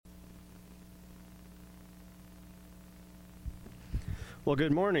Well,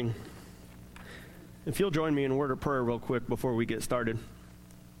 good morning. If you'll join me in a word of prayer real quick before we get started.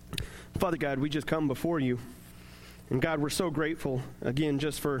 Father God, we just come before you. And God, we're so grateful, again,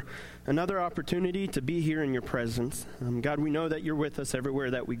 just for another opportunity to be here in your presence. God, we know that you're with us everywhere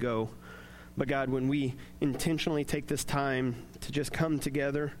that we go. But God, when we intentionally take this time to just come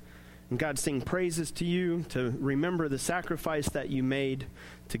together and God, sing praises to you, to remember the sacrifice that you made,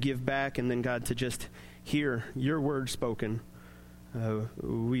 to give back, and then God, to just hear your word spoken.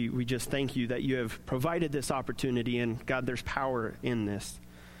 We just thank you that you have provided this opportunity, and God, there's power in this.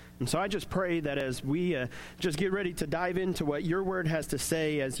 And so I just pray that as we just get ready to dive into what your word has to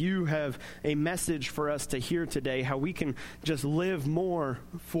say, as you have a message for us to hear today, how we can just live more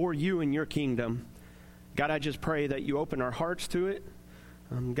for you and your kingdom. God, I just pray that you open our hearts to it.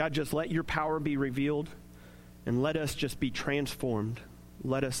 God, just let your power be revealed, and let us just be transformed.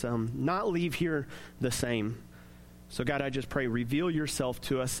 Let us not leave here the same. So God, I just pray, reveal yourself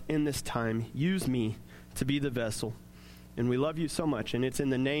to us in this time. Use me to be the vessel. And we love you so much. And it's in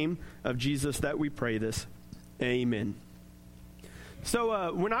the name of Jesus that we pray this. Amen.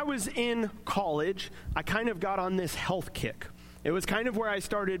 So when I was in college, I kind of got on this health kick. It was kind of where I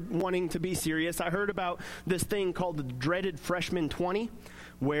started wanting to be serious. I heard about this thing called the dreaded freshman 20,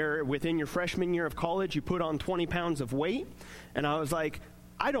 where within your freshman year of college, you put on 20 pounds of weight. And I was like,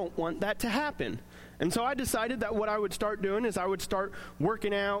 I don't want that to happen. And so I decided that what I would start doing is I would start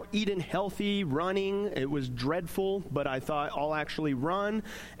working out, eating healthy, running. It was dreadful, but I thought I'll actually run.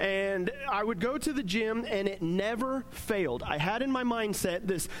 And I would go to the gym, and it never failed. I had in my mindset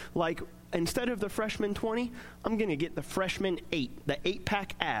this, like, instead of the freshman 20, I'm going to get the freshman 8, the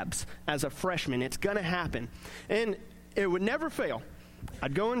 8-pack abs as a freshman. It's going to happen. And it would never fail.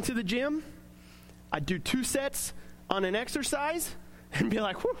 I'd go into the gym. I'd do 2 sets on an exercise and be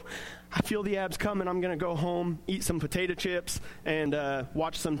like, whew, I feel the abs coming. I'm going to go home, eat some potato chips, and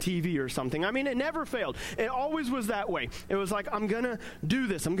watch some TV or something. I mean, it never failed. It always was that way. It was like, I'm going to do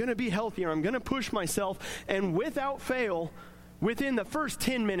this. I'm going to be healthier. I'm going to push myself. And without fail, within the first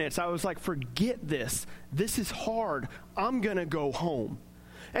 10 minutes, I was like, forget this. This is hard. I'm going to go home.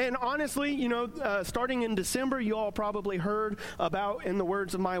 And honestly, you know, starting in December, you all probably heard about, in the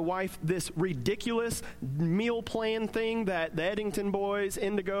words of my wife, this ridiculous meal plan thing that the Eddington boys,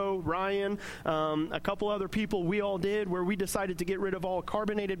 Indigo, Ryan, a couple other people, we all did, where we decided to get rid of all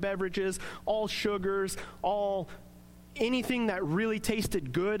carbonated beverages, all sugars, all anything that really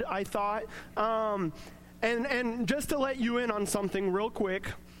tasted good, I thought. And just to let you in on something real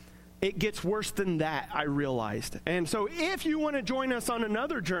quick, it gets worse than that, I realized. And so if you want to join us on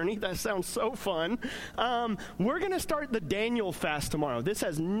another journey, that sounds so fun, we're going to start the Daniel fast tomorrow. This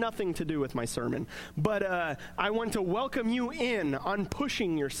has nothing to do with my sermon, but I want to welcome you in on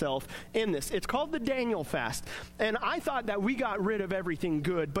pushing yourself in this. It's called the Daniel fast. And I thought that we got rid of everything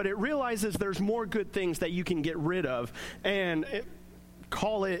good, but it realizes there's more good things that you can get rid of. And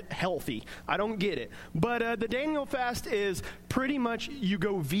call it healthy. I don't get it. But the Daniel fast is pretty much you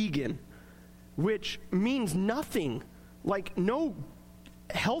go vegan, which means nothing. Like no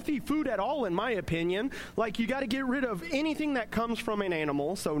healthy food at all, in my opinion. Like you got to get rid of anything that comes from an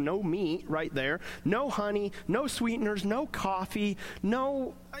animal. So no meat right there. No honey, no sweeteners, no coffee,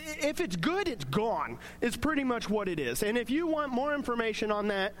 no... If it's good, it's gone. It's pretty much what it is. And if you want more information on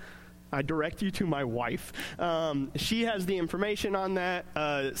that, I direct you to my wife. She has the information on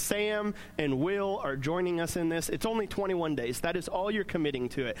that. Sam and Will are joining us in this. It's only 21 days. That is all you're committing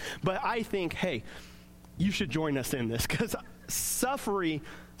to it. But I think, hey, you should join us in this because suffering,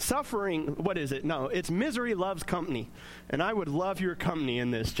 what is it? No, it's misery loves company. And I would love your company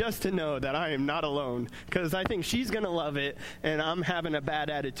in this just to know that I am not alone because I think she's going to love it and I'm having a bad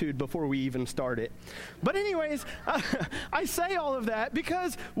attitude before we even start it. But anyways, I say all of that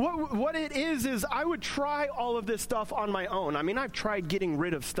because what it is I would try all of this stuff on my own. I mean, I've tried getting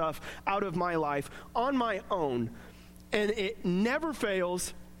rid of stuff out of my life on my own and it never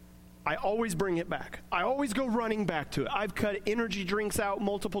fails. I always bring it back. I always go running back to it. I've cut energy drinks out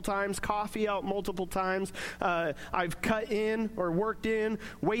multiple times, coffee out multiple times. I've cut in or worked in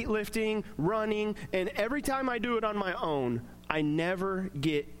weightlifting, running, and every time I do it on my own, I never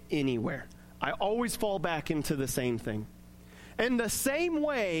get anywhere. I always fall back into the same thing. And the same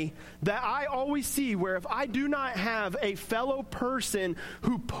way that I always see where if I do not have a fellow person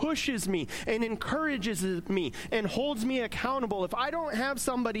who pushes me and encourages me and holds me accountable, if I don't have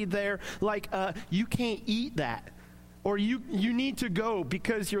somebody there like, you can't eat that, or you need to go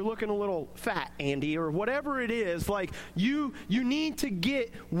because you're looking a little fat, Andy, or whatever it is, like you need to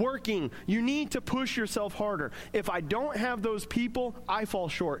get working. You need to push yourself harder. If I don't have those people, I fall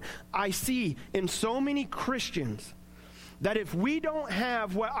short. I see in so many Christians that if we don't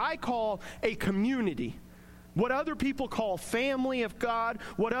have what I call a community, what other people call family of God,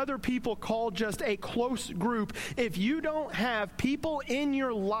 what other people call just a close group, if you don't have people in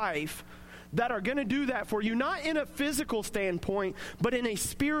your life that are going to do that for you, not in a physical standpoint, but in a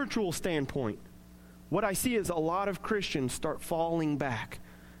spiritual standpoint, what I see is a lot of Christians start falling back.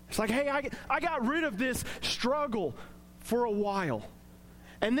 It's like, hey, I got rid of this struggle for a while.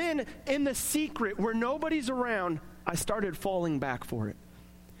 And then in the secret where nobody's around, I started falling back for it.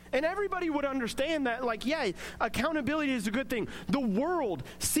 And everybody would understand that, like, yeah, accountability is a good thing. The world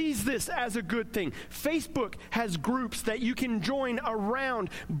sees this as a good thing. Facebook has groups that you can join around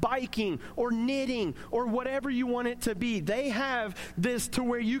biking or knitting or whatever you want it to be. They have this to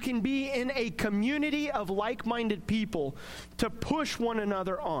where you can be in a community of like-minded people to push one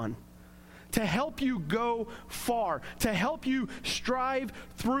another on, to help you go far, to help you strive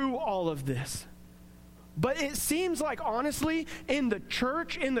through all of this. But it seems like, honestly, in the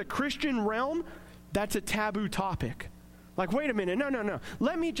church, in the Christian realm, that's a taboo topic. Like, wait a minute, no.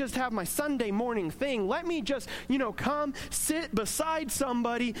 Let me just have my Sunday morning thing. Let me just, come sit beside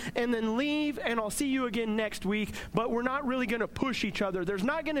somebody and then leave, and I'll see you again next week. But we're not really going to push each other. There's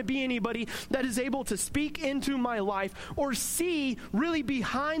not going to be anybody that is able to speak into my life or see really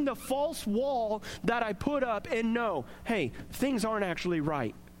behind the false wall that I put up and know, hey, things aren't actually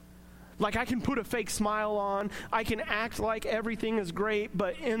right. Like, I can put a fake smile on, I can act like everything is great,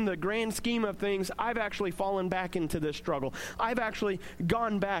 but in the grand scheme of things, I've actually fallen back into this struggle. I've actually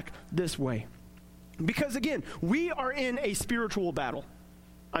gone back this way. Because again, we are in a spiritual battle.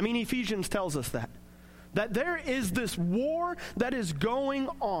 I mean, Ephesians tells us that there is this war that is going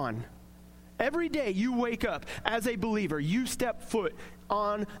on. Every day you wake up as a believer, you step foot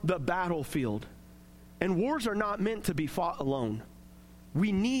on the battlefield. And wars are not meant to be fought alone.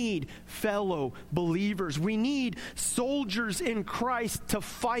 We need fellow believers. We need soldiers in Christ to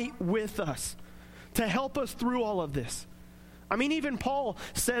fight with us, to help us through all of this. I mean, even Paul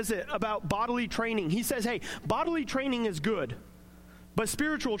says it about bodily training. He says, hey, bodily training is good, but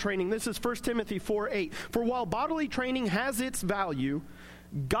spiritual training, this is 1 Timothy 4:8. For while bodily training has its value,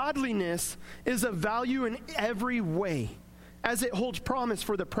 godliness is of value in every way, as it holds promise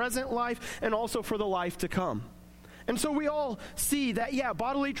for the present life and also for the life to come. And so we all see that, yeah,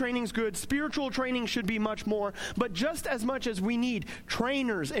 bodily training is good. Spiritual training should be much more. But just as much as we need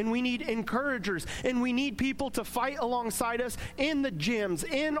trainers and we need encouragers and we need people to fight alongside us in the gyms,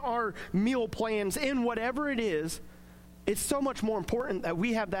 in our meal plans, in whatever it is, it's so much more important that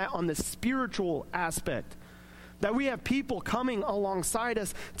we have that on the spiritual aspect, that we have people coming alongside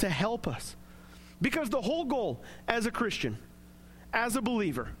us to help us. Because the whole goal as a Christian, as a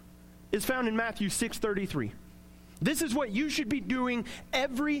believer, is found in Matthew 6:33. This is what you should be doing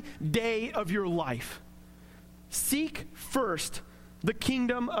every day of your life. Seek first the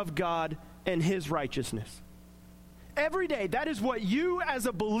kingdom of God and his righteousness. Every day, that is what you as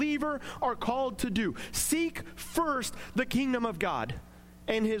a believer are called to do. Seek first the kingdom of God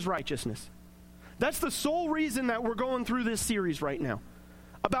and his righteousness. That's the sole reason that we're going through this series right now,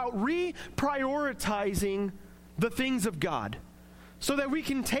 about reprioritizing the things of God, so that we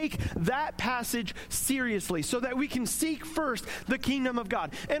can take that passage seriously, so that we can seek first the kingdom of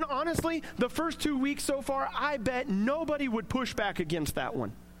God. And honestly, the first 2 weeks so far, I bet nobody would push back against that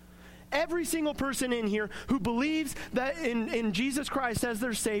one. Every single person in here who believes that in Jesus Christ as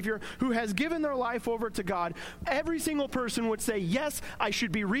their Savior, who has given their life over to God, every single person would say, yes, I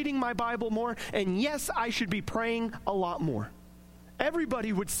should be reading my Bible more, and yes, I should be praying a lot more.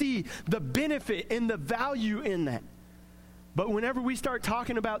 Everybody would see the benefit and the value in that. But whenever we start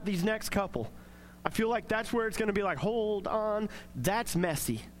talking about these next couple, I feel like that's where it's going to be like, hold on, that's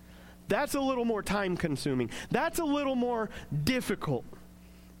messy. That's a little more time consuming. That's a little more difficult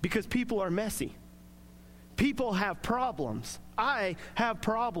because people are messy. People have problems. I have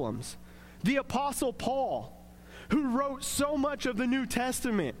problems. The Apostle Paul, who wrote so much of the New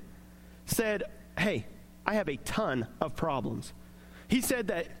Testament, said, hey, I have a ton of problems. He said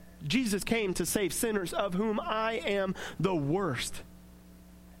that Jesus came to save sinners, of whom I am the worst.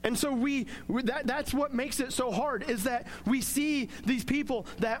 And so that's what makes it so hard, is that we see these people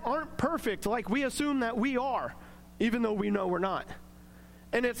that aren't perfect like we assume that we are, even though we know we're not.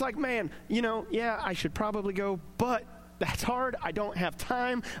 And it's like, man, yeah, I should probably go, but that's hard. I don't have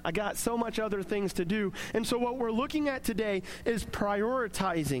time. I got so much other things to do. And so what we're looking at today is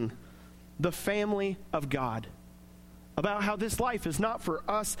prioritizing the family of God. About how this life is not for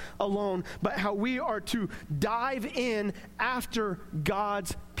us alone, but how we are to dive in after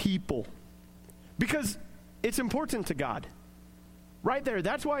God's people. Because it's important to God. Right there,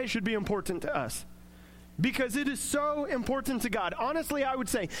 that's why it should be important to us. because it is so important to God. Honestly, I would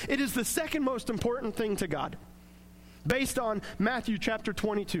say it is the second most important thing to God, based on Matthew chapter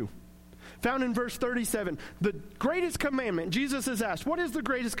 22. Found in verse 37, the greatest commandment, Jesus is asked, what is the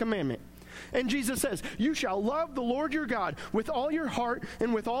greatest commandment? And Jesus says, you shall love the Lord your God with all your heart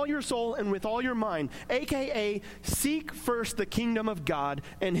and with all your soul and with all your mind, a.k.a. seek first the kingdom of God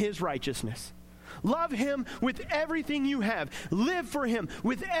and his righteousness. Love him with everything you have. Live for him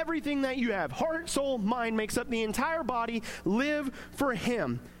with everything that you have. Heart, soul, mind makes up the entire body. Live for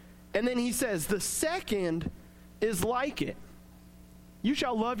him. And then he says, the second is like it. You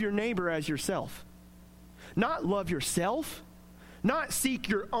shall love your neighbor as yourself. Not love yourself, not seek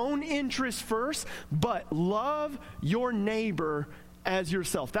your own interests first, but love your neighbor as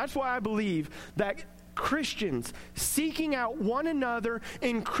yourself. That's why I believe that Christians seeking out one another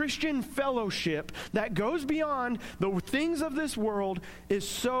in Christian fellowship that goes beyond the things of this world is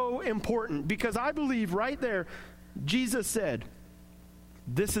so important. Because I believe right there, Jesus said,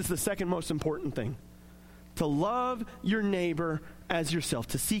 this is the second most important thing. To love your neighbor as yourself,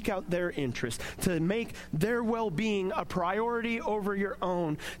 to seek out their interests, to make their well-being a priority over your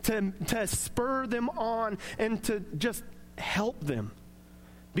own, to spur them on and to just help them.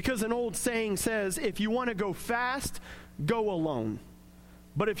 Because an old saying says, if you want to go fast, go alone.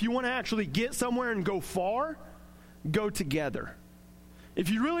 But if you want to actually get somewhere and go far, go together. If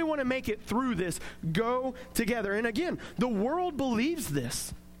you really want to make it through this, go together. And again, the world believes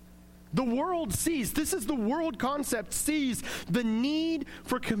this. The world sees, this is the world concept, sees the need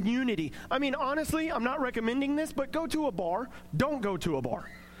for community. I mean, honestly, I'm not recommending this, but go to a bar. Don't go to a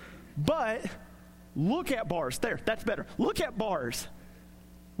bar. But look at bars. There, that's better. Look at bars.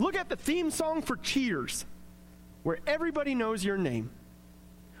 Look at the theme song for Cheers, where everybody knows your name,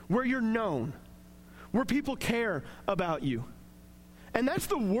 where you're known, where people care about you. And that's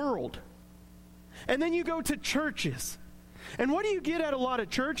the world. And then you go to churches. And what do you get at a lot of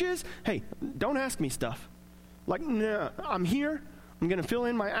churches? Hey, don't ask me stuff. Like, nah, I'm here, I'm going to fill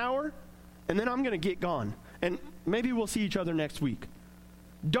in my hour, and then I'm going to get gone. And maybe we'll see each other next week.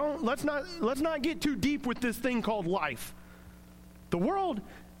 Let's not get too deep with this thing called life. The world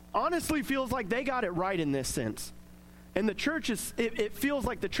honestly feels like they got it right in this sense. And the church it feels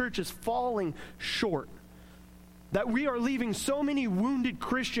like the church is falling short. That we are leaving so many wounded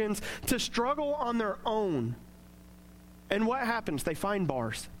Christians to struggle on their own. And what happens? They find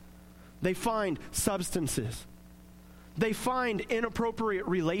bars. They find substances. They find inappropriate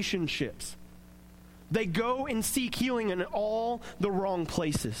relationships. They go and seek healing in all the wrong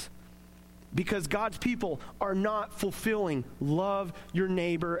places. Because God's people are not fulfilling love your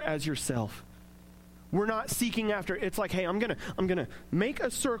neighbor as yourself. We're not seeking after, it's like, hey, I'm gonna make a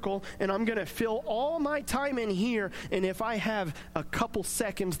circle and I'm gonna fill all my time in here, and if I have a couple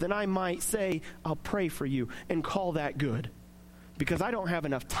seconds, then I might say, I'll pray for you and call that good. Because I don't have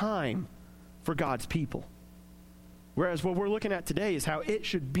enough time for God's people. Whereas what we're looking at today is how it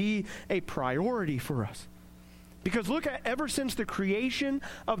should be a priority for us. Because look at, ever since the creation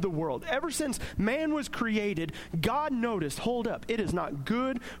of the world, ever since man was created, God noticed, hold up, it is not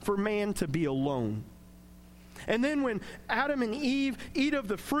good for man to be alone. And then when Adam and Eve eat of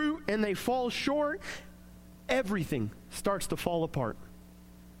the fruit and they fall short, everything starts to fall apart.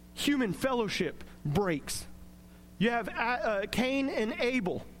 Human fellowship breaks. You have Cain and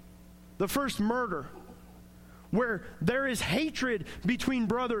Abel, the first murder, where there is hatred between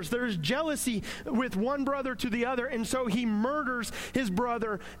brothers. There is jealousy with one brother to the other, and so he murders his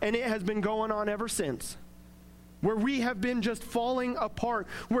brother, and it has been going on ever since. Where we have been just falling apart,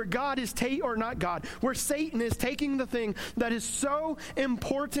 where where Satan is taking the thing that is so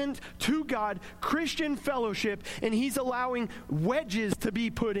important to God, Christian fellowship, and he's allowing wedges to be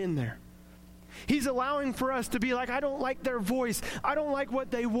put in there. He's allowing for us to be like, I don't like their voice. I don't like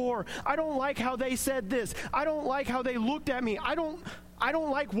what they wore. I don't like how they said this. I don't like how they looked at me. I don't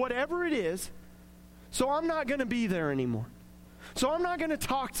like whatever it is. So I'm not going to be there anymore. So I'm not going to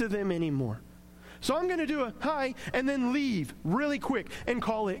talk to them anymore. So I'm going to do a hi and then leave really quick and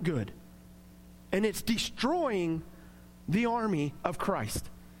call it good. And it's destroying the army of Christ.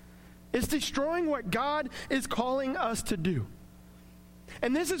 It's destroying what God is calling us to do.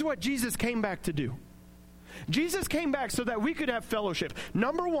 And this is what Jesus came back to do. Jesus came back so that we could have fellowship.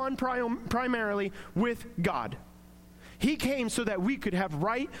 Number one, primarily with God. He came so that we could have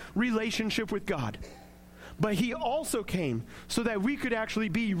right relationship with God. But he also came so that we could actually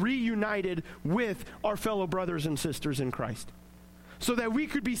be reunited with our fellow brothers and sisters in Christ. So that we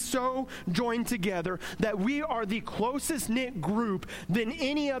could be so joined together that we are the closest knit group than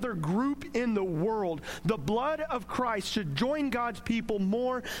any other group in the world. The blood of Christ should join God's people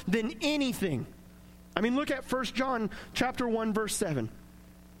more than anything. I mean, look at 1 John chapter 1, verse 7,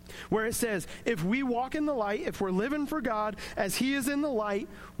 where it says, if we walk in the light, if we're living for God as he is in the light,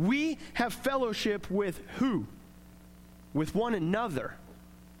 we have fellowship with who? With one another.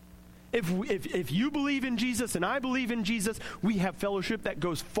 If you believe in Jesus and I believe in Jesus, we have fellowship that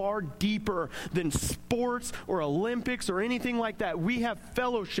goes far deeper than sports or Olympics or anything like that. We have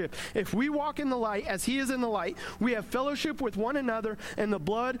fellowship. If we walk in the light as he is in the light, we have fellowship with one another, and the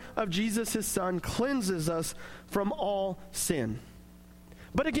blood of Jesus, his son, cleanses us from all sin.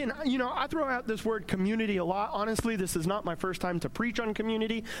 But again, I throw out this word community a lot. Honestly, this is not my first time to preach on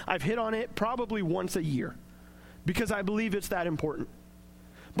community. I've hit on it probably once a year because I believe it's that important.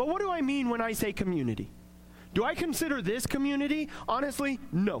 But what do I mean when I say community? Do I consider this community? Honestly,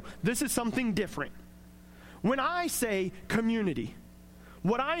 no. This is something different. When I say community,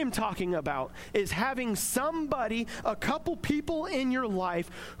 what I am talking about is having somebody, a couple people in your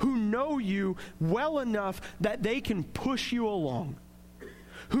life who know you well enough that they can push you along.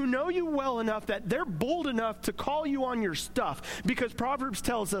 Who know you well enough that they're bold enough to call you on your stuff. Because Proverbs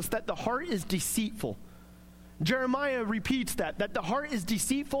tells us that the heart is deceitful. Jeremiah repeats that the heart is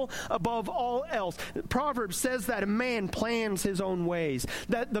deceitful above all else. Proverbs says that a man plans his own ways,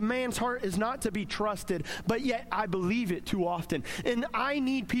 that the man's heart is not to be trusted, but yet I believe it too often. And I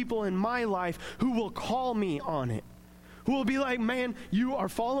need people in my life who will call me on it, who will be like, man, you are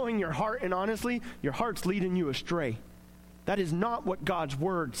following your heart, and honestly, your heart's leading you astray. That is not what God's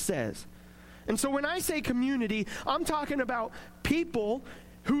word says. And so when I say community, I'm talking about people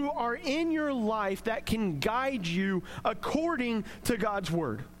who are in your life that can guide you according to God's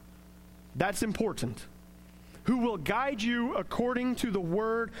word. That's important. Who will guide you according to the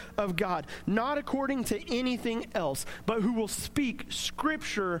word of God, not according to anything else, but who will speak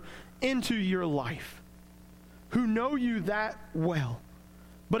scripture into your life, who know you that well.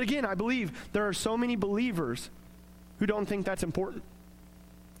 But again, I believe there are so many believers who don't think that's important.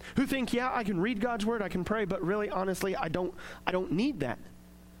 Who think, yeah, I can read God's word, I can pray, but really, honestly, I don't need that.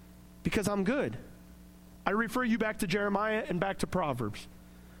 Because I'm good. I refer you back to Jeremiah and back to Proverbs,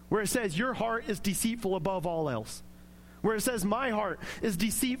 where it says, your heart is deceitful above all else. Where it says, my heart is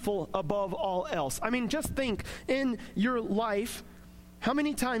deceitful above all else. I mean, just think in your life, how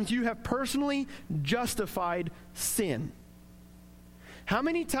many times you have personally justified sin. How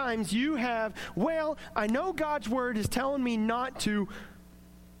many times you have, well, I know God's word is telling me not to,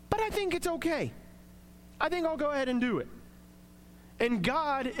 but I think it's okay. I think I'll go ahead and do it. And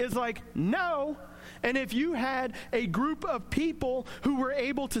God is like, no. And if you had a group of people who were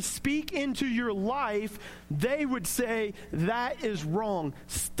able to speak into your life, they would say, that is wrong.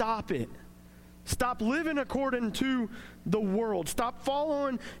 Stop it. Stop living according to the world. Stop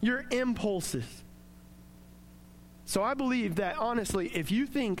following your impulses. So I believe that, honestly, if you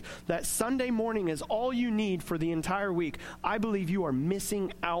think that Sunday morning is all you need for the entire week, I believe you are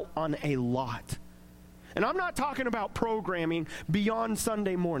missing out on a lot. And I'm not talking about programming beyond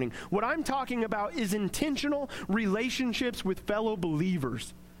Sunday morning. What I'm talking about is intentional relationships with fellow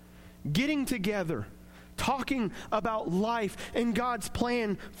believers. Getting together, talking about life and God's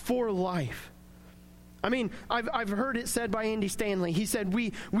plan for life. I mean, I've heard it said by Andy Stanley. He said,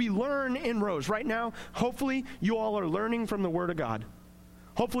 we learn in rows. Right now, hopefully, you all are learning from the Word of God.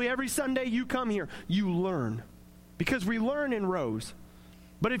 Hopefully, every Sunday you come here, you learn. Because we learn in rows.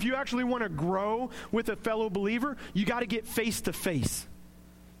 But if you actually want to grow with a fellow believer, you got to get face to face.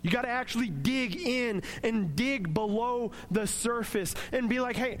 You got to actually dig in and dig below the surface and be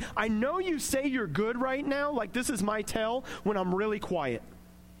like, hey, I know you say you're good right now. Like, this is my tell when I'm really quiet.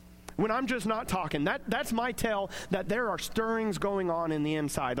 When I'm just not talking. That's my tell that there are stirrings going on in the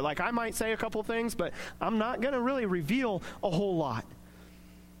inside. Like, I might say a couple things, but I'm not going to really reveal a whole lot.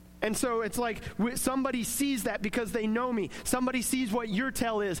 And so it's like somebody sees that because they know me. Somebody sees what your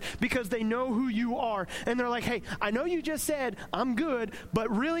tell is because they know who you are. And they're like, hey, I know you just said I'm good,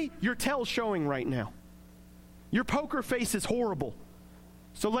 but really your tell's showing right now. Your poker face is horrible.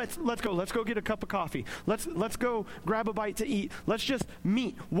 So let's go. Let's go get a cup of coffee. Let's go grab a bite to eat. Let's just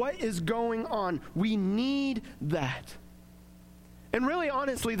meet. What is going on? We need that. And really,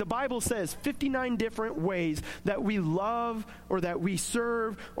 honestly, the Bible says 59 different ways that we love or that we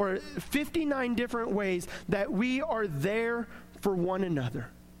serve, or 59 different ways that we are there for one another.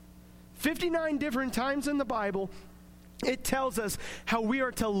 59 different times in the Bible, it tells us how we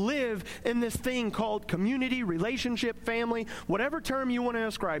are to live in this thing called community, relationship, family, whatever term you want to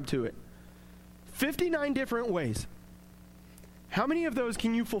ascribe to it. 59 different ways. How many of those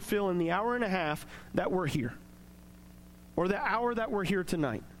can you fulfill in the hour and a half that we're here? Or the hour that we're here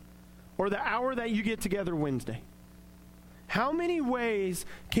tonight? Or the hour that you get together Wednesday? How many ways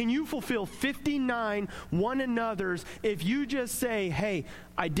can you fulfill 59 one another's if you just say, hey,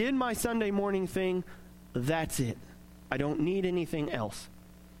 I did my Sunday morning thing, that's it. I don't need anything else.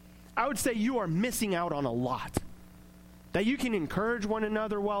 I would say you are missing out on a lot. That you can encourage one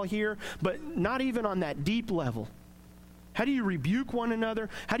another while here, but not even on that deep level. How do you rebuke one another?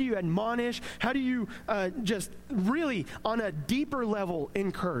 How do you admonish? How do you just really, on a deeper level,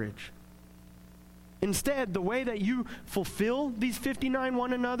 encourage? Instead, the way that you fulfill these 59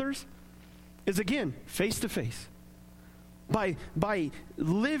 one another's is, again, face to face. By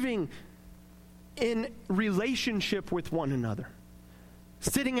living in relationship with one another.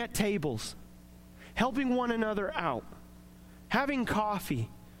 Sitting at tables. Helping one another out. Having coffee.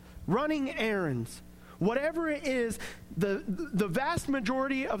 Running errands. Whatever it is, the vast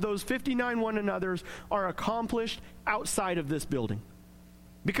majority of those 59 one another's are accomplished outside of this building.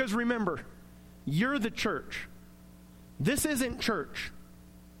 Because remember, you're the church. This isn't church.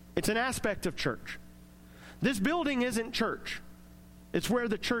 It's an aspect of church. This building isn't church. It's where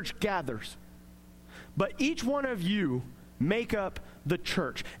the church gathers. But each one of you make up the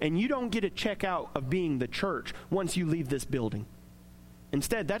church. And you don't get a check out of being the church once you leave this building.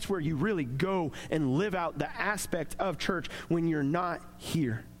 Instead, that's where you really go and live out the aspect of church when you're not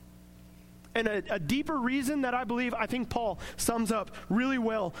here. And a deeper reason that I think Paul sums up really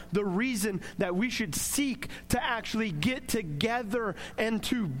well, the reason that we should seek to actually get together and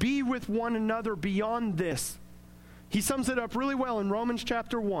to be with one another beyond this. He sums it up really well in Romans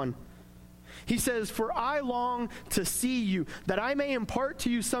chapter 1. He says, "For I long to see you, that I may impart to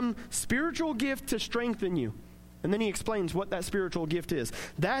you some spiritual gift to strengthen you." And then he explains what that spiritual gift is.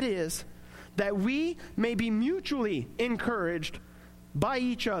 That is, that we may be mutually encouraged by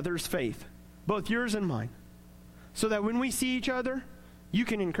each other's faith, both yours and mine. So that when we see each other, you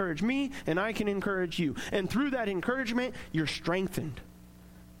can encourage me and I can encourage you. And through that encouragement, you're strengthened.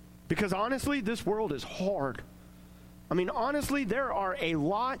 Because honestly, this world is hard. I mean, honestly, there are a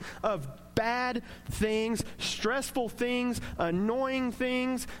lot of bad things, stressful things, annoying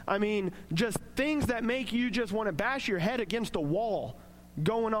things. I mean, just things that make you just want to bash your head against a wall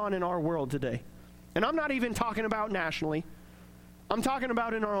going on in our world today. And I'm not even talking about nationally. I'm talking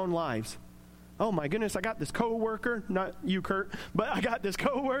about in our own lives. Oh my goodness, I got this coworker, not you, Kurt, but I got this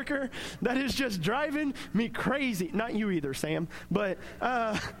coworker that is just driving me crazy. Not you either, Sam, but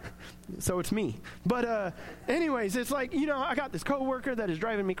so it's me. But anyways, it's like, I got this coworker that is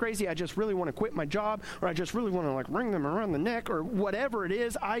driving me crazy. I just really want to quit my job, or I just really want to wring them around the neck, or whatever it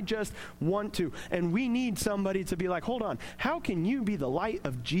is. I just want to. And we need somebody to be like, hold on, how can you be the light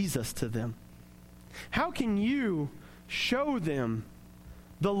of Jesus to them? How can you show them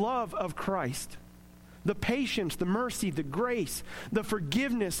the love of Christ, the patience, the mercy, the grace, the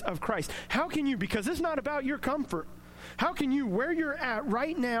forgiveness of Christ? How can you, because it's not about your comfort, how can you, where you're at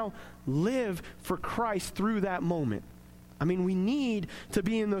right now, live for Christ through that moment? I mean, we need to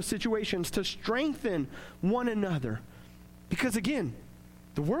be in those situations to strengthen one another. Because again,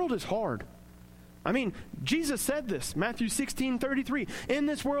 the world is hard. I mean, Jesus said this, Matthew 16:33, "In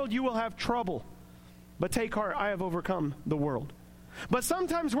this world you will have trouble, but take heart, I have overcome the world." But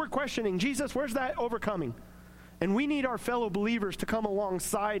sometimes we're questioning, Jesus, where's that overcoming? And we need our fellow believers to come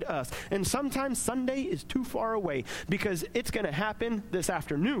alongside us. And sometimes Sunday is too far away because it's going to happen this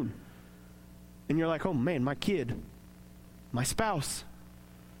afternoon. And you're like, oh man, my kid, my spouse,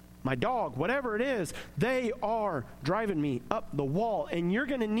 my dog, whatever it is, they are driving me up the wall. And you're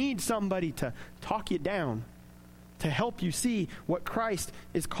going to need somebody to talk you down, to help you see what Christ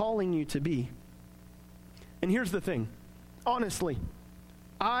is calling you to be. And here's the thing. Honestly,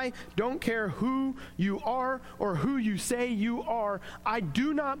 I don't care who you are or who you say you are. I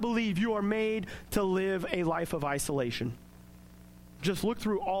do not believe you are made to live a life of isolation. Just look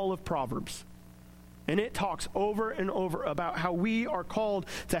through all of Proverbs. And it talks over and over about how we are called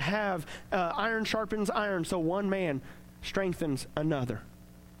to have iron sharpens iron, so one man strengthens another.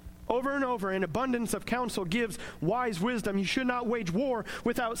 Over and over, an abundance of counsel gives wise wisdom. You should not wage war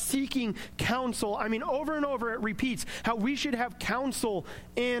without seeking counsel. I mean, over and over it repeats how we should have counsel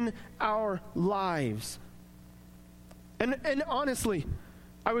in our lives. And honestly,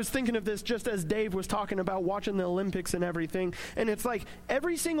 I was thinking of this just as Dave was talking about watching the Olympics and everything. And it's like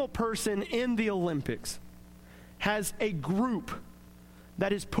every single person in the Olympics has a group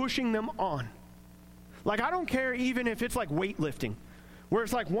that is pushing them on. Like, I don't care even if it's like weightlifting, where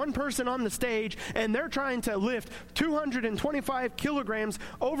it's like one person on the stage and they're trying to lift 225 kilograms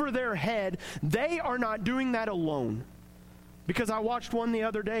over their head. They are not doing that alone. Because I watched one the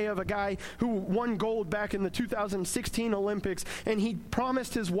other day of a guy who won gold back in the 2016 Olympics, and he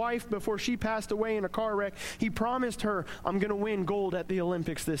promised his wife before she passed away in a car wreck, he promised her, I'm going to win gold at the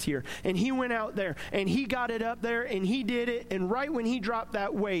Olympics this year. And he went out there, and he got it up there, and he did it, and right when he dropped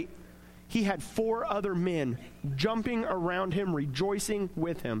that weight, he had 4 other men jumping around him, rejoicing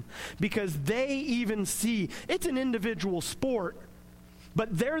with him, because they even see it's an individual sport,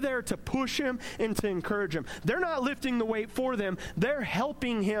 but they're there to push him and to encourage him. They're not lifting the weight for them. They're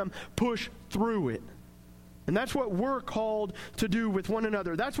helping him push through it. And that's what we're called to do with one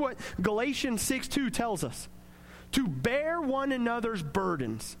another. That's what Galatians 6:2 tells us. To bear one another's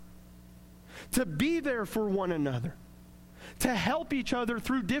burdens. To be there for one another. To help each other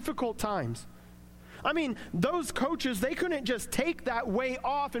through difficult times. I mean, those coaches, they couldn't just take that weight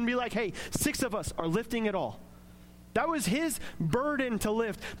off and be like, hey, 6 of us are lifting it all. That was his burden to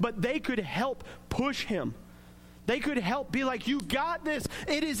lift, but they could help push him. They could help be like, you got this.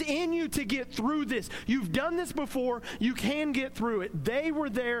 It is in you to get through this. You've done this before. You can get through it. They were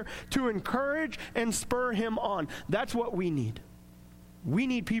there to encourage and spur him on. That's what we need. We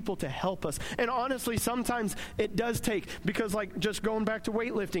need people to help us. And honestly, sometimes it does take, because like just going back to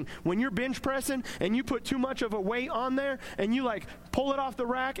weightlifting, when you're bench pressing and you put too much of a weight on there and you like pull it off the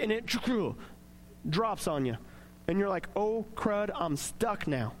rack and it drops on you. And you're like, oh, crud, I'm stuck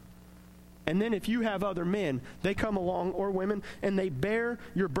now. And then if you have other men, they come along, or women, and they bear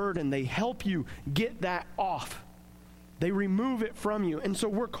your burden. They help you get that off. They remove it from you. And so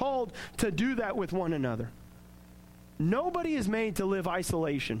we're called to do that with one another. Nobody is made to live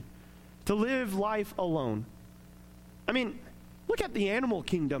isolation, to live life alone. I mean, look at the animal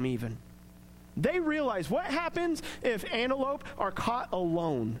kingdom even. They realize what happens if antelope are caught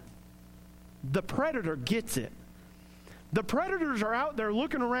alone. The predator gets it. The predators are out there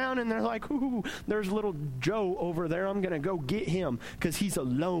looking around and they're like, ooh, there's little Joe over there. I'm going to go get him because he's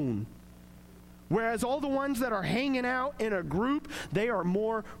alone. Whereas all the ones that are hanging out in a group, they are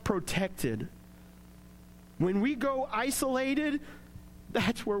more protected. When we go isolated,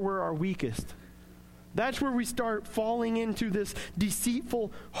 that's where we're our weakest. That's where we start falling into this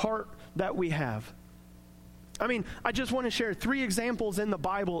deceitful heart that we have. I mean, I just want to share 3 examples in the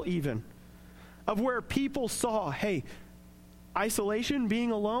Bible even of where people saw, hey, isolation,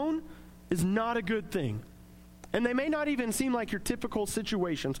 being alone, is not a good thing. And they may not even seem like your typical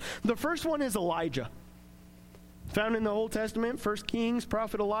situations. The first one is Elijah. Found in the Old Testament, 1 Kings,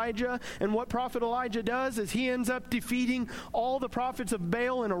 Prophet Elijah. And what Prophet Elijah does is he ends up defeating all the prophets of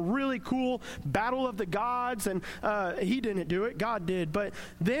Baal in a really cool battle of the gods. And he didn't do it, God did. But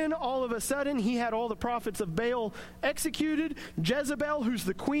then all of a sudden, he had all the prophets of Baal executed. Jezebel, who's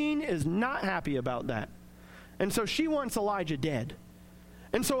the queen, is not happy about that. And so she wants Elijah dead.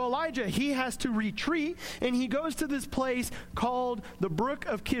 And so Elijah, he has to retreat, and he goes to this place called the Brook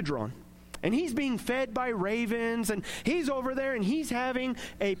of Kidron. And he's being fed by ravens, and he's over there, and he's having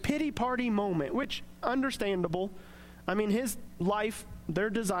a pity party moment, which, understandable. I mean, his life, they're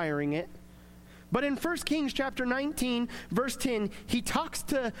desiring it. But in 1 Kings chapter 19, verse 10, he talks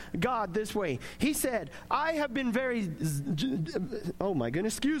to God this way. He said, I have been very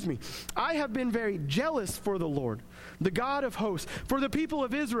jealous for the Lord, the God of hosts. For the people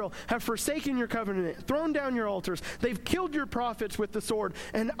of Israel have forsaken your covenant, thrown down your altars. They've killed your prophets with the sword.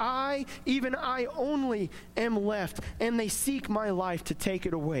 And I, even I only am left, and they seek my life to take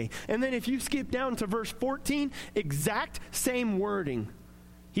it away. And then if you skip down to verse 14, exact same wording.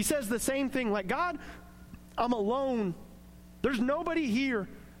 He says the same thing, like, God, I'm alone. There's nobody here.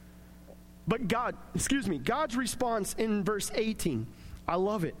 But God's response in verse 18, I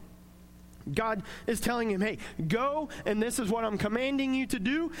love it. God is telling him, hey, go, and this is what I'm commanding you to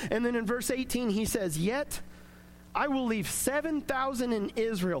do. And then in verse 18, he says, yet I will leave 7,000 in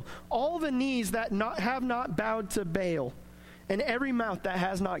Israel, all the knees that have not bowed to Baal, and every mouth that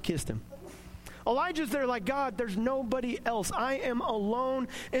has not kissed him. Elijah's there like, God, there's nobody else. I am alone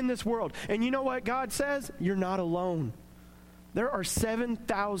in this world. And you know what God says? You're not alone. There are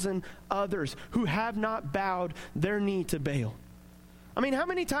 7,000 others who have not bowed their knee to Baal. I mean, how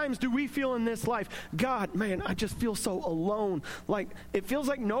many times do we feel in this life, God, man, I just feel so alone. Like, it feels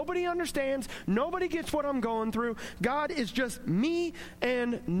like nobody understands. Nobody gets what I'm going through. God is just me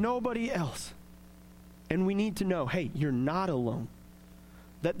and nobody else. And we need to know, hey, you're not alone.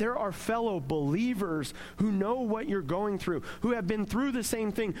 That there are fellow believers who know what you're going through, who have been through the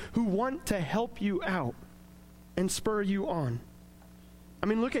same thing, who want to help you out and spur you on. I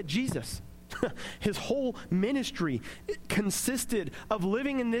mean, look at Jesus. His whole ministry consisted of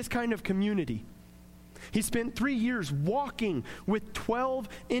living in this kind of community. He spent 3 years walking with 12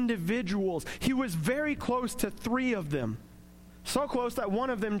 individuals. He was very close to 3 of them. So close that one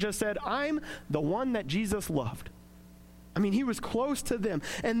of them just said, I'm the one that Jesus loved. I mean, he was close to them.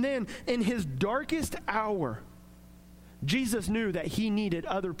 And then in his darkest hour, Jesus knew that he needed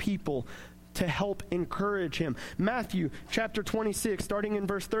other people to help encourage him. Matthew chapter 26, starting in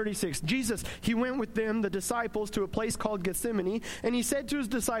verse 36. Jesus, he went with them, the disciples, to a place called Gethsemane, and he said to his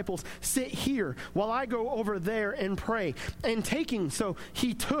disciples, sit here while I go over there and pray. And so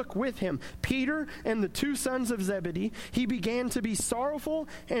he took with him Peter and the two sons of Zebedee. He began to be sorrowful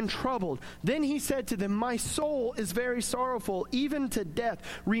and troubled. Then he said to them, my soul is very sorrowful, even to death.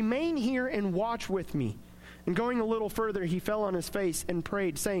 Remain here and watch with me. And going a little further, he fell on his face and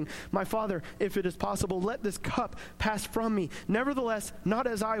prayed, saying, my Father, if it is possible, let this cup pass from me. Nevertheless, not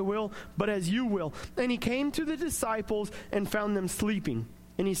as I will, but as you will. And he came to the disciples and found them sleeping.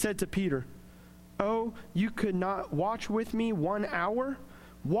 And he said to Peter, oh, you could not watch with me 1 hour?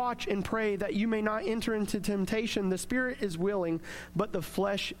 Watch and pray that you may not enter into temptation. The spirit is willing, but the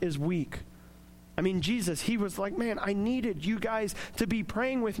flesh is weak. I mean, Jesus, he was like, man, I needed you guys to be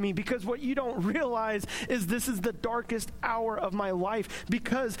praying with me, because what you don't realize is this is the darkest hour of my life,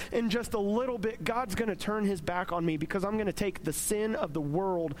 because in just a little bit, God's going to turn his back on me, because I'm going to take the sin of the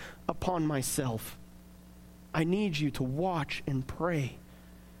world upon myself. I need you to watch and pray.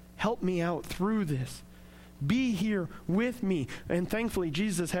 Help me out through this. Be here with me. And thankfully,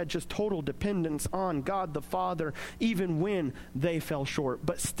 Jesus had just total dependence on God the Father, even when they fell short.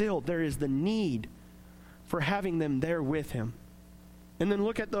 But still, there is the need for having them there with him. And then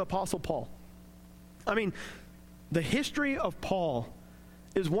look at the Apostle Paul. I mean, the history of Paul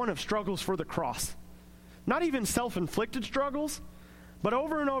is one of struggles for the cross. Not even self-inflicted struggles, but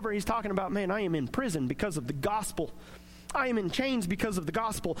over and over he's talking about, man, I am in prison because of the gospel. I am in chains because of the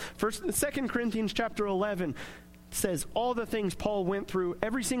gospel. 2 Corinthians chapter 11 says all the things Paul went through,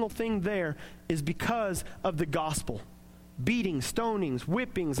 every single thing there is because of the gospel. Beatings, stonings,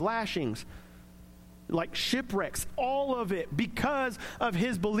 whippings, lashings, like shipwrecks, all of it because of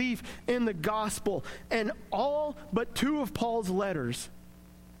his belief in the gospel. And all but 2 of Paul's letters,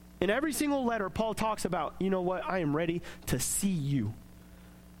 in every single letter, Paul talks about, you know what, I am ready to see you.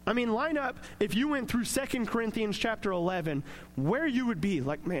 I mean, line up, if you went through 2 Corinthians chapter 11, where you would be.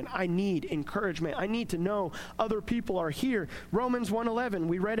 Like, man, I need encouragement. I need to know other people are here. Romans 1:11,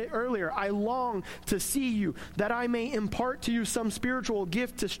 we read it earlier. I long to see you, that I may impart to you some spiritual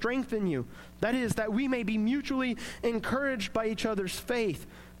gift to strengthen you. That is, that we may be mutually encouraged by each other's faith,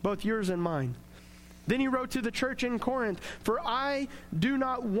 both yours and mine. Then he wrote to the church in Corinth, for I do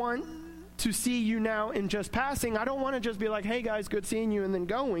not want to see you now in just passing. I don't want to just be like, hey guys, good seeing you, and then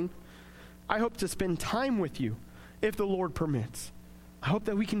going. I hope to spend time with you if the Lord permits. I hope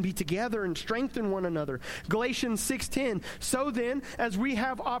that we can be together and strengthen one another. Galatians 6:10, so then, as we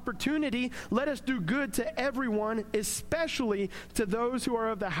have opportunity, let us do good to everyone, especially to those who are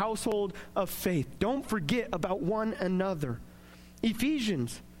of the household of faith. Don't forget about one another.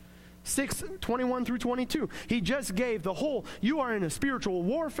 Ephesians 6:21 through 22. He just gave the whole, you are in a spiritual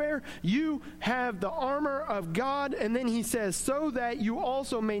warfare, you have the armor of God, and then he says, so that you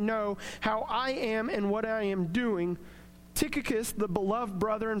also may know how I am and what I am doing. Tychicus, the beloved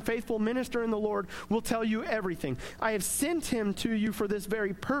brother and faithful minister in the Lord, will tell you everything. I have sent him to you for this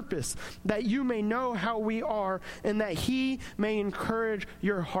very purpose, that you may know how we are and that he may encourage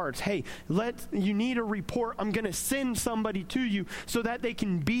your hearts. Hey, you need a report. I'm going to send somebody to you so that they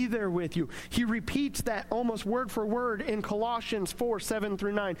can be there with you. He repeats that almost word for word in Colossians 4:7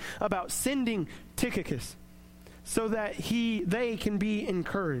 through 9 about sending Tychicus so that they can be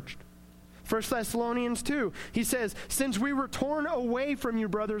encouraged. 1 Thessalonians 2, he says, since we were torn away from you,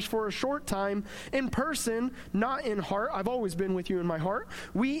 brothers, for a short time, in person, not in heart, I've always been with you in my heart,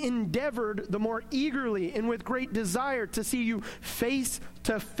 we endeavored the more eagerly and with great desire to see you face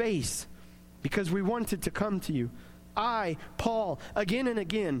to face, because we wanted to come to you. I, Paul, again and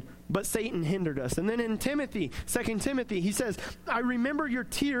again, but Satan hindered us. And then in Timothy, 2 Timothy, he says, I remember your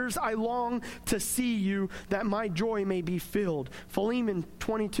tears, I long to see you, that my joy may be filled. Philemon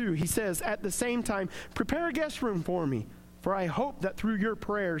 22, he says, at the same time, prepare a guest room for me, for I hope that through your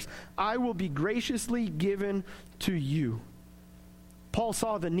prayers I will be graciously given to you. Paul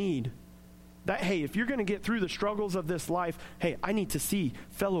saw the need. That, hey, if you're going to get through the struggles of this life, hey, I need to see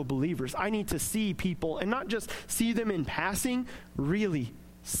fellow believers. I need to see people, and not just see them in passing, really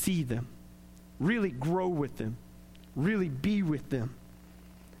see them. Really grow with them. Really be with them.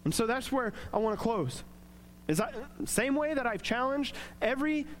 And so that's where I want to close. Same way that I've challenged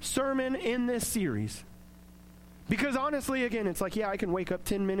every sermon in this series. Because honestly, again, it's like, yeah, I can wake up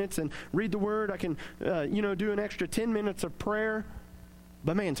 10 minutes and read the word. I can, do an extra 10 minutes of prayer.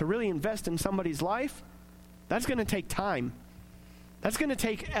 But man, to really invest in somebody's life, that's going to take time. That's going to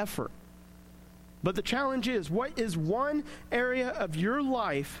take effort. But the challenge is, what is one area of your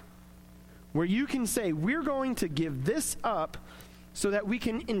life where you can say, we're going to give this up so that we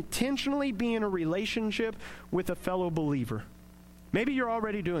can intentionally be in a relationship with a fellow believer? Maybe you're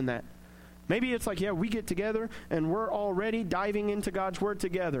already doing that. Maybe it's like, yeah, we get together and we're already diving into God's Word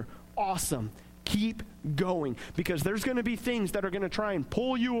together. Awesome. Keep going, because there's going to be things that are going to try and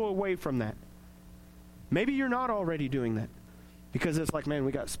pull you away from that. Maybe you're not already doing that, because it's like, man,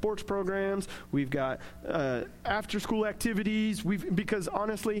 we got sports programs, we've got after-school activities, because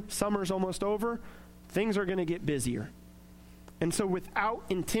honestly, summer's almost over, things are going to get busier. And so without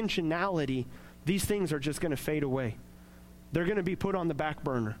intentionality, these things are just going to fade away. They're going to be put on the back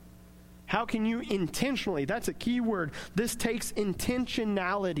burner. How can you intentionally, that's a key word, this takes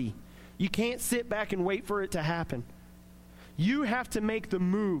intentionality. You can't sit back and wait for it to happen. You have to make the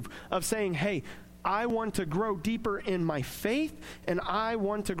move of saying, hey, I want to grow deeper in my faith, and I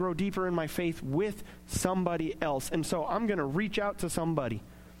want to grow deeper in my faith with somebody else. And so I'm going to reach out to somebody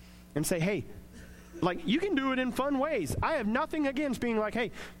and say, hey, like, you can do it in fun ways. I have nothing against being like,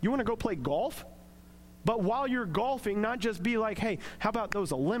 hey, you want to go play golf? But while you're golfing, not just be like, hey, how about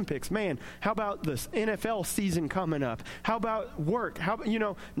those Olympics? Man, how about this NFL season coming up? How about work?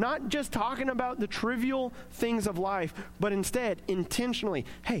 Not just talking about the trivial things of life, but instead, intentionally,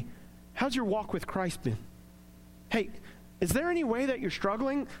 hey, how's your walk with Christ been? Hey, is there any way that you're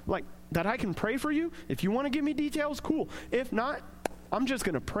struggling, like, that I can pray for you? If you want to give me details, cool. If not, I'm just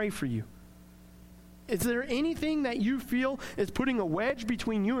going to pray for you. Is there anything that you feel is putting a wedge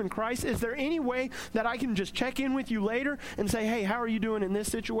between you and Christ? Is there any way that I can just check in with you later and say, hey, how are you doing in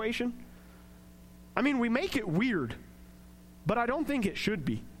this situation? I mean, we make it weird, but I don't think it should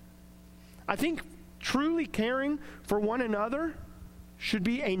be. I think truly caring for one another should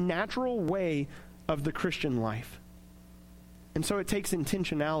be a natural way of the Christian life. And so it takes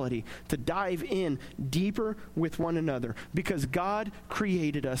intentionality to dive in deeper with one another, because God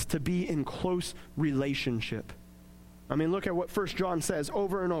created us to be in close relationship. I mean, look at what 1 John says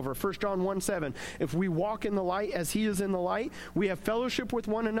over and over. 1 John 1:7, if we walk in the light as he is in the light, we have fellowship with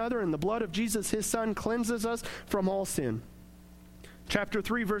one another, and the blood of Jesus, his son, cleanses us from all sin. Chapter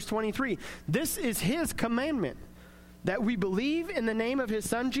 3, verse 23, this is his commandment, that we believe in the name of his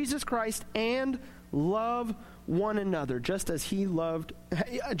son, Jesus Christ, and love one another, just as he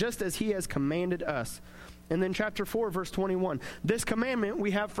has commanded us. And then chapter 4, verse 21, this commandment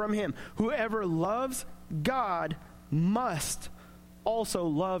we have from him, whoever loves God must also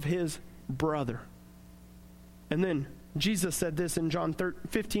love his brother. And then Jesus said this in John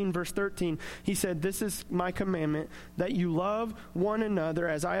 15, verse 13. He said, this is my commandment, that you love one another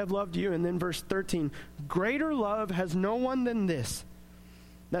as I have loved you. And then verse 13, greater love has no one than this,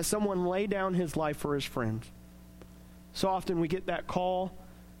 that someone lay down his life for his friends. So often we get that call,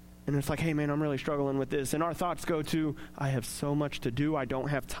 and it's like, hey, man, I'm really struggling with this. And our thoughts go to, I have so much to do, I don't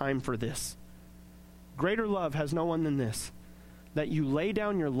have time for this. Greater love has no one than this, that you lay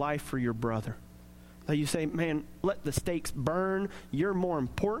down your life for your brother. That you say, man, let the stakes burn. You're more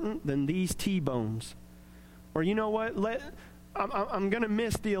important than these T-bones. Or you know what? I'm going to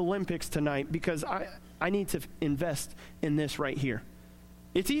miss the Olympics tonight because I need to invest in this right here.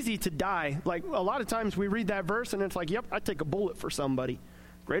 It's easy to die. Like, a lot of times we read that verse and it's like, yep, I'd take a bullet for somebody.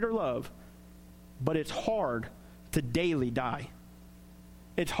 Greater love. But it's hard to daily die.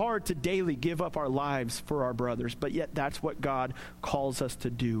 It's hard to daily give up our lives for our brothers, but yet that's what God calls us to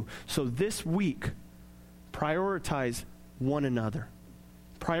do. So this week, prioritize one another.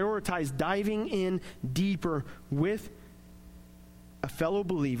 Prioritize diving in deeper with a fellow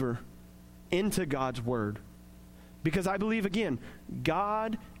believer into God's Word. Because I believe, again,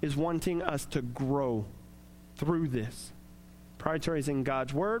 God is wanting us to grow through this. Prioritizing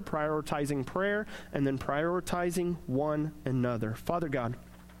God's Word, prioritizing prayer, and then prioritizing one another. Father God,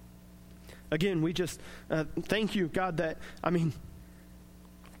 again, we just thank you, God, that,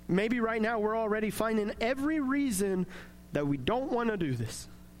 maybe right now we're already finding every reason that we don't want to do this.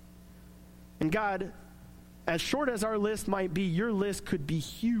 And God, as short as our list might be, your list could be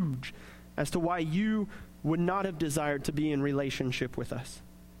huge as to why you would not have desired to be in relationship with us.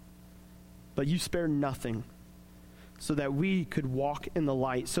 But you spared nothing so that we could walk in the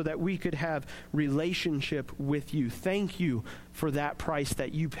light, so that we could have relationship with you. Thank you for that price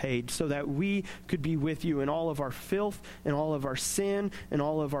that you paid, so that we could be with you in all of our filth, and all of our sin, and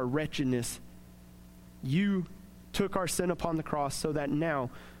all of our wretchedness. You took our sin upon the cross so that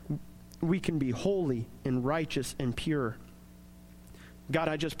now we can be holy and righteous and pure. God,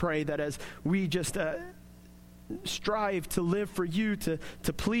 I just pray that as we just strive to live for you, to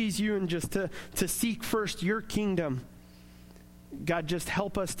please you, and just to seek first your kingdom, God, just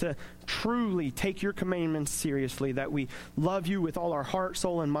help us to truly take your commandments seriously, that we love you with all our heart,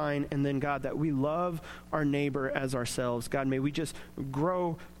 soul, and mind, and then, God, that we love our neighbor as ourselves. God, may we just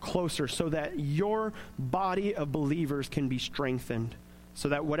grow closer so that your body of believers can be strengthened, so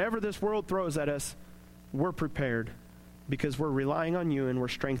that whatever this world throws at us, we're prepared because we're relying on you and we're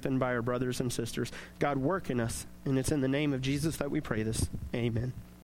strengthened by our brothers and sisters. God, work in us, and it's in the name of Jesus that we pray this. Amen.